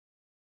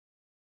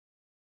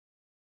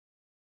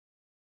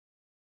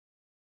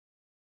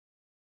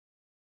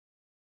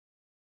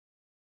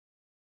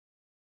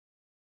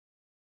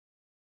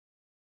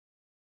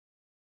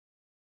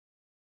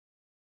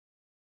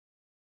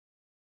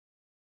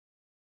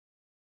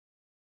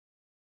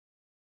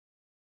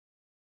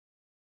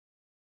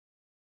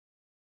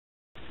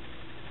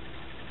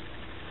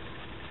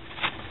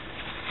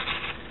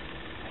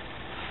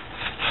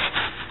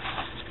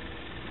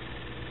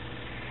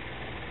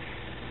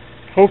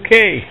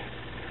Okay,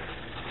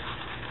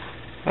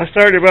 I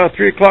started about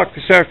 3 o'clock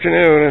this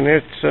afternoon, and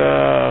it's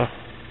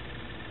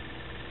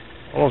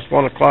almost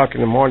 1 o'clock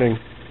in the morning,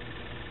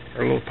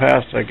 or a little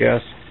past, I guess.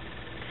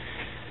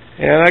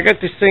 And I got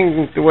this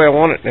thing the way I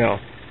want it now.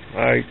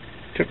 I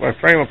took my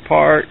frame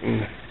apart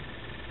and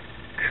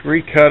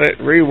recut it,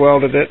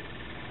 re-welded it,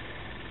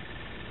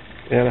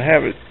 and I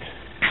have it.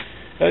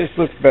 That just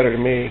looks better to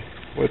me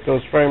with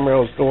those frame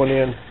rails going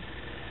in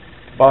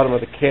the bottom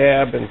of the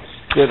cab and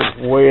instead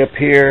of way up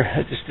here.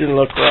 It just didn't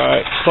look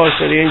right. Plus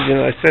that engine,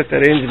 I set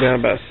that engine down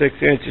about 6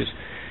 inches,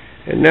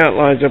 and now it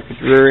lines up with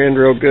the rear end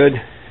real good.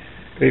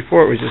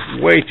 Before it was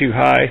just way too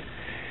high.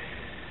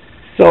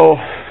 So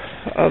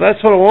that's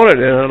what I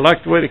wanted, and I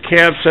like the way the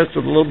cab sets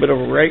with a little bit of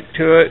a rake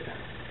to it.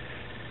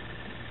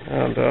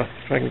 And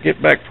if I can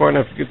get back far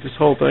enough to get this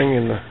whole thing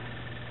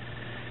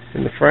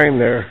in the frame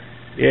there,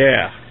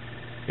 yeah,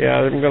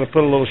 I'm going to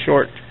put a little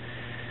short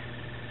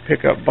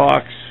pickup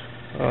box.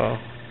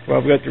 Well,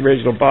 I've got the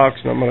original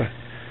box, and I'm going to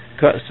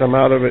cut some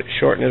out of it,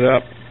 shorten it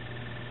up,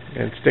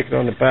 and stick it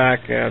on the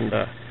back, and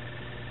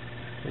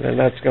then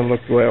that's going to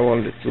look the way I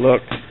wanted it to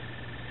look.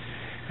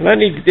 And I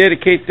need to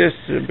dedicate this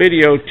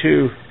video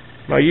to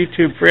my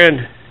YouTube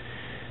friend.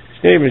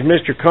 His name is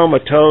Mr.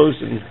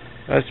 Comatose, and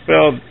I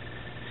spelled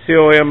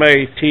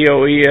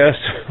C-O-M-A-T-O-E-S,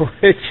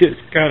 which is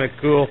kind of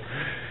cool.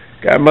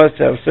 Guy must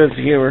have a sense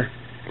of humor.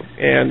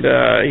 And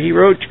he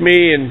wrote to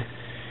me, and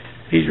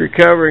he's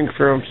recovering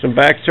from some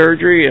back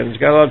surgery, and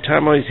he's got a lot of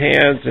time on his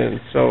hands,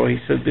 and so he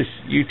said this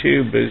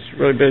YouTube has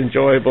really been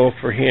enjoyable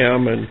for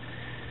him, and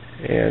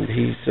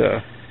he's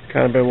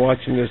kind of been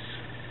watching this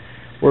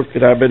work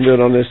that I've been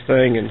doing on this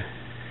thing, and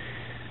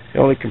the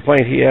only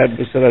complaint he had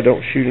was that I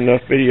don't shoot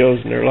enough videos,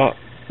 and they're not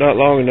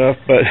long enough,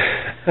 but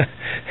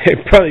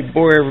it'd probably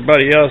bore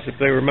everybody else if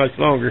they were much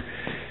longer.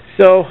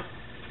 So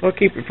I'll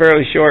keep it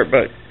fairly short,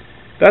 but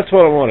that's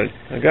what I wanted.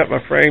 I got my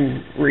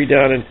frame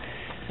redone, and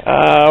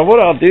what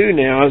I'll do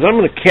now is I'm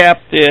going to cap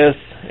this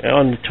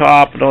on the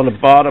top and on the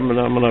bottom, and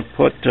I'm going to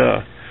put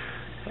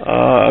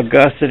a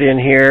gusset in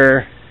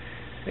here,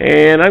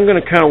 and I'm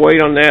going to kind of wait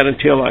on that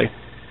until I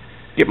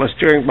get my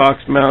steering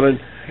box mounted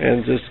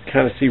and just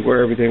kind of see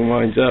where everything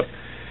winds up.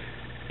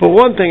 But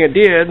one thing I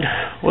did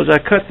was I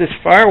cut this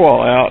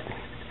firewall out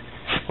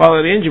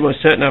while the engine was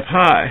setting up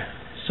high.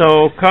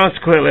 So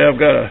consequently I've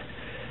got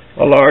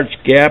a large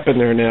gap in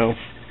there now.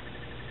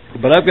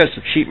 But I've got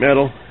some sheet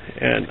metal,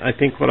 and I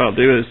think what I'll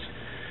do is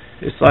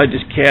slide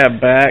this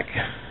cab back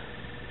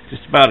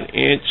just about 1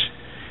 inch,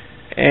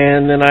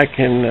 and then I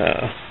can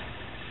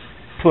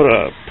put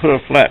a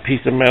flat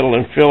piece of metal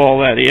and fill all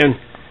that in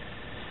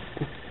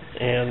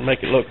and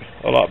make it look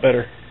a lot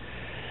better.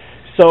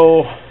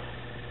 So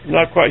I'm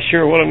not quite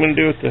sure what I'm going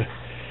to do with the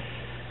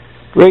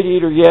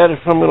radiator yet, if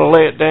I'm going to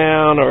lay it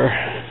down or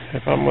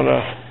if I'm going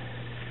to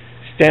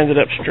stand it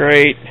up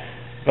straight.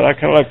 But I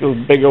kind of like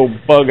those big old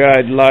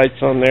bug-eyed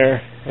lights on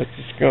there. That's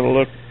just going to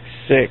look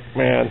sick,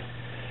 man.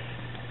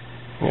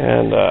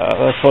 And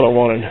that's what I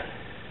wanted.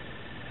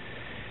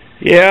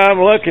 Yeah, I'm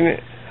liking it.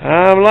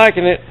 I'm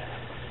liking it.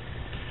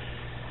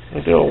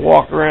 I'll do a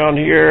walk around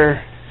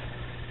here.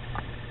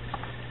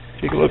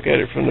 Take a look at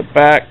it from the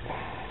back.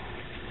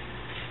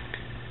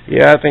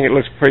 Yeah, I think it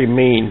looks pretty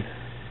mean.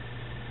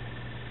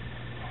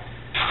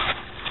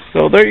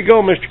 So there you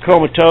go, Mr.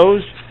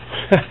 Comatose.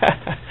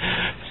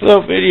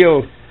 little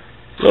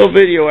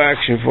video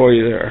action for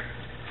you there.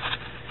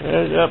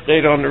 There's an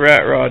update on the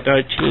Rat Rod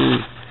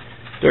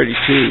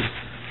 1932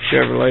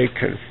 Chevrolet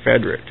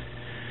Confederate.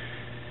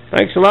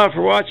 Thanks a lot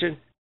for watching.